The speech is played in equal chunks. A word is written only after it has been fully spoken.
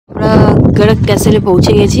কেরাক ক্যাসেলে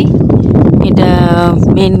পৌঁছে গেছি। এটা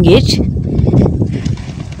মেন গেট।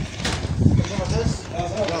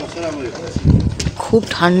 খুব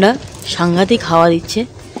ঠান্ডা, সাংঘাতিক হাওয়া দিচ্ছে।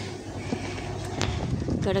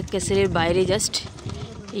 কেরাক ক্যাসেলের বাইরে জাস্ট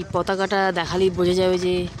এই পতাকাটা দেখালেই বোঝা যাবে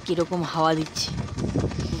যে কীরকম হাওয়া দিচ্ছে।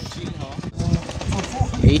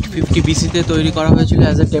 850 BC-তে তৈরি করা হয়েছিল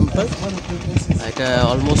অ্যাজ এ টেম্পল। এটা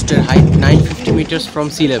অলমোস্ট এর height 950 metres from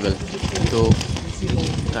sea level. তো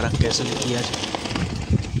কারাক ক্যাসেলে কি আছে,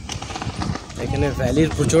 এখানে ভ্যালির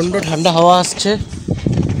প্রচণ্ড ঠান্ডা হাওয়া আসছে।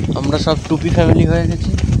 আমরা সব টুপি ফ্যামিলি হয়ে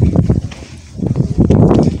গেছি।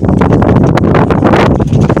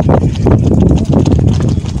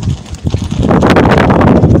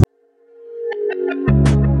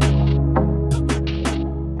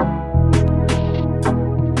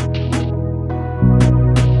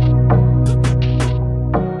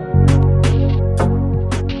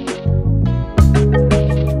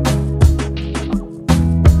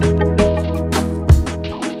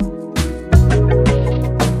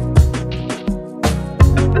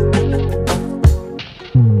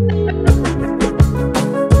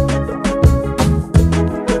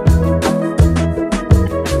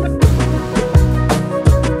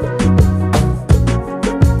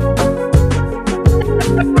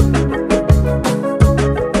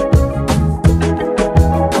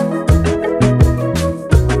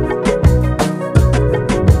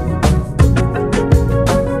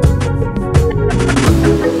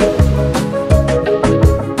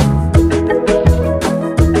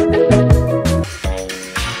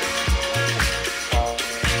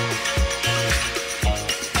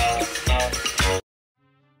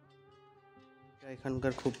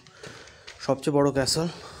 এখানকার খুব সবচেয়ে বড় ক্যাসেল।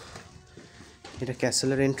 এটা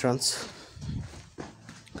ক্যাসেলের এন্ট্রান্স।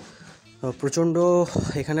 প্রচণ্ড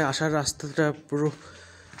এখানে আসার রাস্তাটা পুরো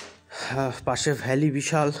পাশে ভ্যালি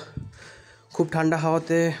বিশাল। খুব ঠান্ডা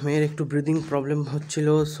হাওয়াতে মেয়ের একটু ব্রিদিং প্রবলেম হচ্ছিল,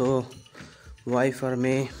 সো ওয়াইফ আর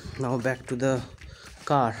মেয়ে নাও back to the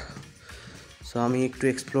car. So আমি একটু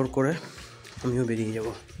এক্সপ্লোর করে আমিও বেরিয়ে যাব।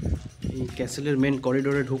 এই ক্যাসেলের মেন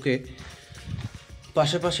করিডোরে ঢুকে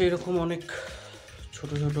পাশে পাশে এরকম অনেক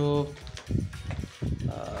ছোট ছোট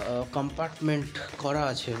কম্পার্টমেন্ট করা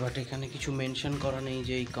আছে, বাট এখানে কিছু মেনশন করা নেই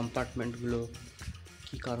যে এই কম্পার্টমেন্টগুলো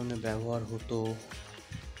কী কারণে ব্যবহার হতো।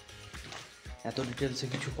 এত ডিটেলসে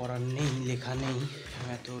কিছু করার নেই, লেখা নেই,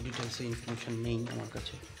 এত ডিটেলসে ইনফরমেশন নেই আমার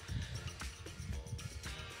কাছে।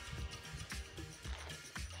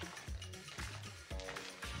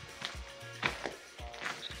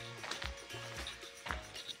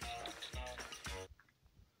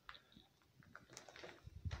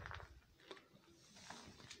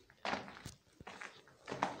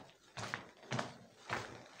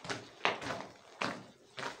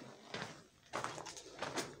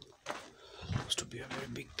 To be a very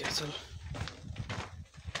big castle.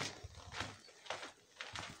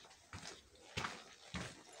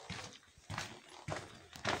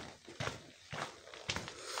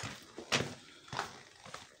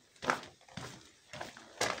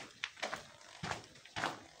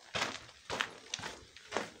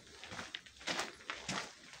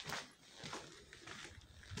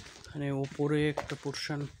 এখানে উপরে একটা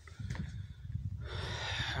পোর্শন,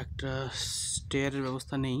 একটা স্টেয়ারের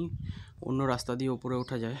ব্যবস্থা নেই, অন্য রাস্তা দিয়ে উপরে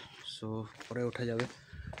ওঠা যায়, সো পরে ওঠা যাবে।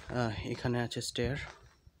 এখানে আছে স্টেয়ার।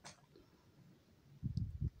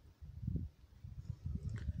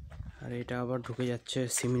 আর এটা আবার ঢুকে যাচ্ছে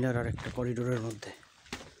সিমিলার আর একটা করিডোরের মধ্যে।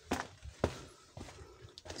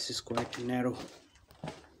 This is quite narrow.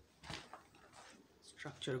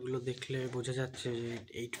 স্ট্রাকচারগুলো দেখলে বোঝা যাচ্ছে যে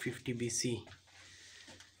 850 BC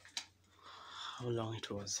how long it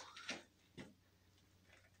was.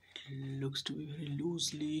 It looks to be very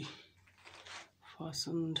loosely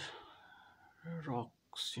fastened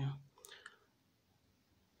rocks, yeah.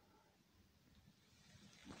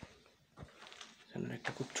 এখানে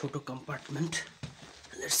একটা খুব ছোট compartment.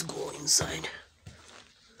 Let's go inside.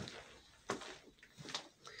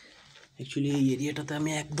 Actually এই এরিয়াটাতে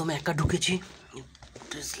আমি একদম একা ঢুকেছি।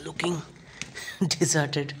 It is looking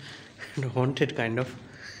deserted and haunted kind of,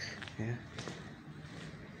 yeah.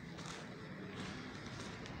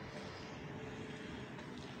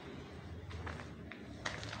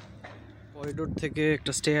 Corridor থেকে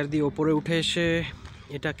একটা স্টেয়ার দিয়ে ওপরে উঠে এসে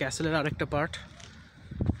এটা ক্যাসেলের আরেকটা পার্ট।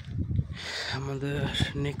 আমাদের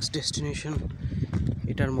নেক্সট ডেস্টিনেশন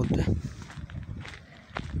এটার মধ্যে।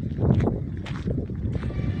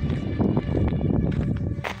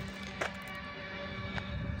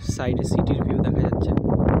 সাইডে সিটির ভিউ দেখা যাচ্ছে,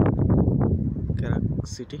 কেরাক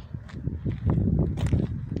সিটি।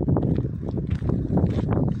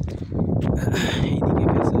 এইদিকে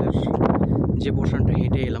ক্যাসেলের যে পোর্শনটা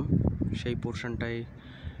হেঁটে এলাম সেই পোর্শনটাই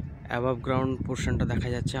অ্যাবাভ গ্রাউন্ড পোর্শনটা দেখা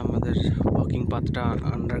যাচ্ছে। আমাদের ওয়াকিং পাথটা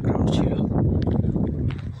আন্ডারগ্রাউন্ড ছিল।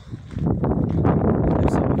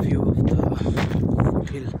 View of the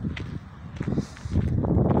foothill.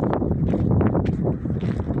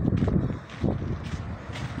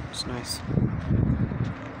 It's nice.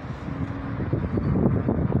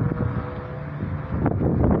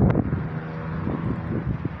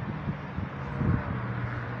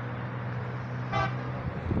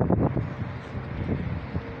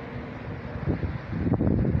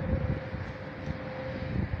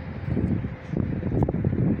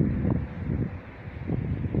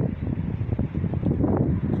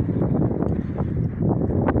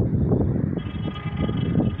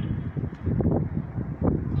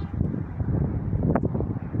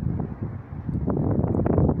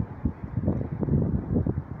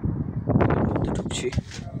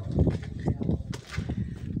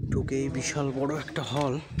 ঢুকেই বিশাল বড় একটা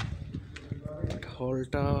হল।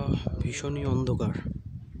 হলটা ভীষণই অন্ধকার।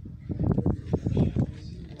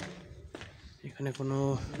 এখানে কোনো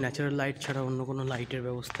ন্যাচারাল লাইট ছাড়া অন্য কোনো লাইটের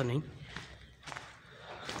ব্যবস্থা নেই।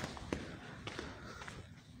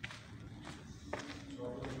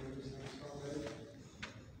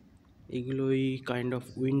 এগুলোই কাইন্ড অফ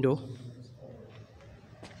উইন্ডো।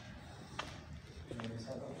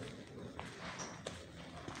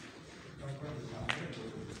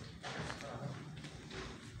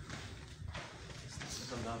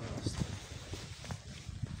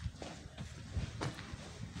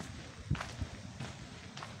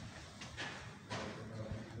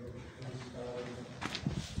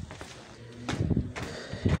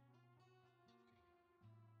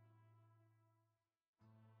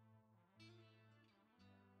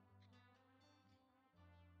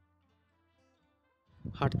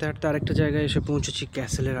 হাঁটতে হাঁটতে আরেকটা জায়গায় এসে পৌঁছেছি,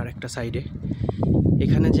 ক্যাসেলের আরেকটা সাইডে।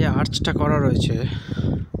 এখানে যে আর্চটা করা রয়েছে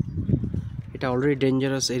এটা অলরেডি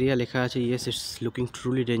ডেঞ্জারাস এরিয়া লেখা আছে। Yes, it's looking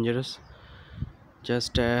truly dangerous.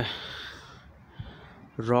 Just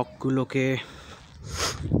রকগুলোকে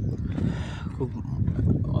খুব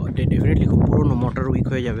ডেফিনেটলি খুব পুরনো, মোটর উইক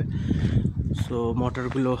হয়ে যাবে। সো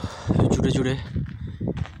মোটরগুলো জুড়ে জুড়ে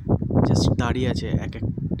জাস্ট দাঁড়িয়ে আছে,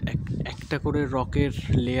 একটা করে রকের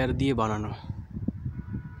লেয়ার দিয়ে বানানো।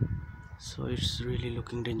 So it's really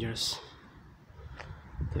looking dangerous.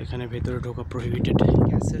 তো এখানে ভেতরে ঢোকা প্রহিবিটেড।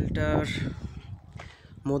 ক্যাসেলটার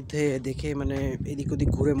মধ্যে দেখে মানে এদিক ওদিক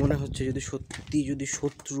ঘুরে মনে হচ্ছে যদি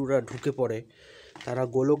শত্রুরা ঢুকে পড়ে তারা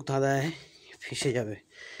গোলক ধাঁধায় ফেসে যাবে।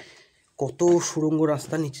 কত সুড়ঙ্গ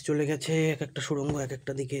রাস্তা নিচে চলে গেছে, এক একটা সুড়ঙ্গ এক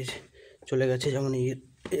একটা দিকে চলে গেছে। যেমন এই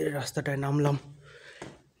রাস্তাটায় নামলাম,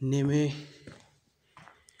 নেমে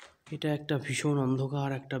এটা একটা ভীষণ অন্ধকার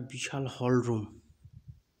একটা বিশাল হল রুম।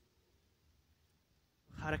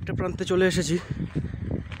 আর একটা প্রান্তে চলে এসেছি।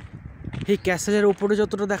 এই ক্যাসেলের ওপরে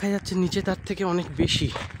যতটা দেখা যাচ্ছে নিচে তার থেকে অনেক বেশি।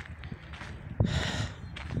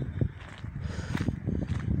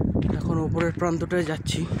 এখন ওপরের প্রান্তটায়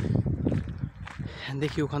যাচ্ছি,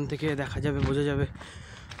 দেখি ওখান থেকে দেখা যাবে, বোঝা যাবে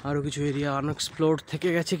আরও কিছু এরিয়া আনএক্সপ্লোর্ড থেকে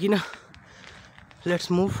গেছে কিনা। Let's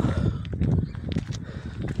move.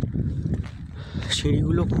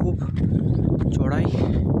 সিঁড়িগুলো খুব চড়াই,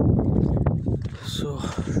 সো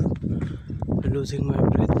লুজিং মাই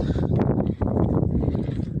ব্রেথ।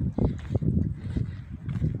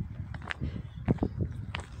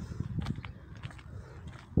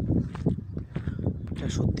 এটা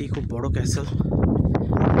সত্যিই খুব বড় ক্যাসেল।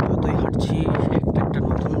 যতই হাঁটছি একটা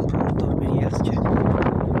নতুন প্রান্ত বেরিয়ে আসছে।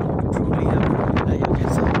 Truly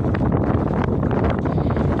castle.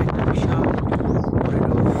 একটা বিশাল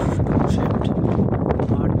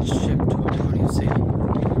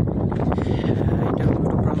এটা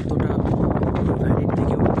উল্টো প্রান্তটা ভ্যালির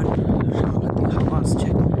দিকে ওপেন, সাংঘাতিক হাওয়া আসছে।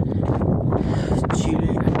 চিল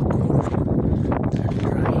and cool and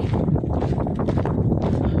dry.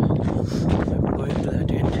 I'm going to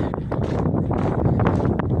that end.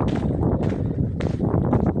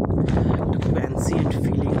 একটা খুব অ্যানসিয়েন্ট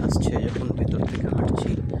ফিলিং আসছে যখন ভেতর থেকে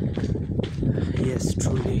হাঁটছি। Yes,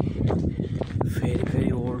 truly very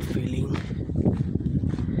very old feeling.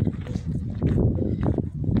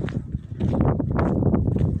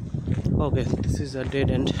 Okay, this is a dead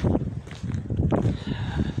end.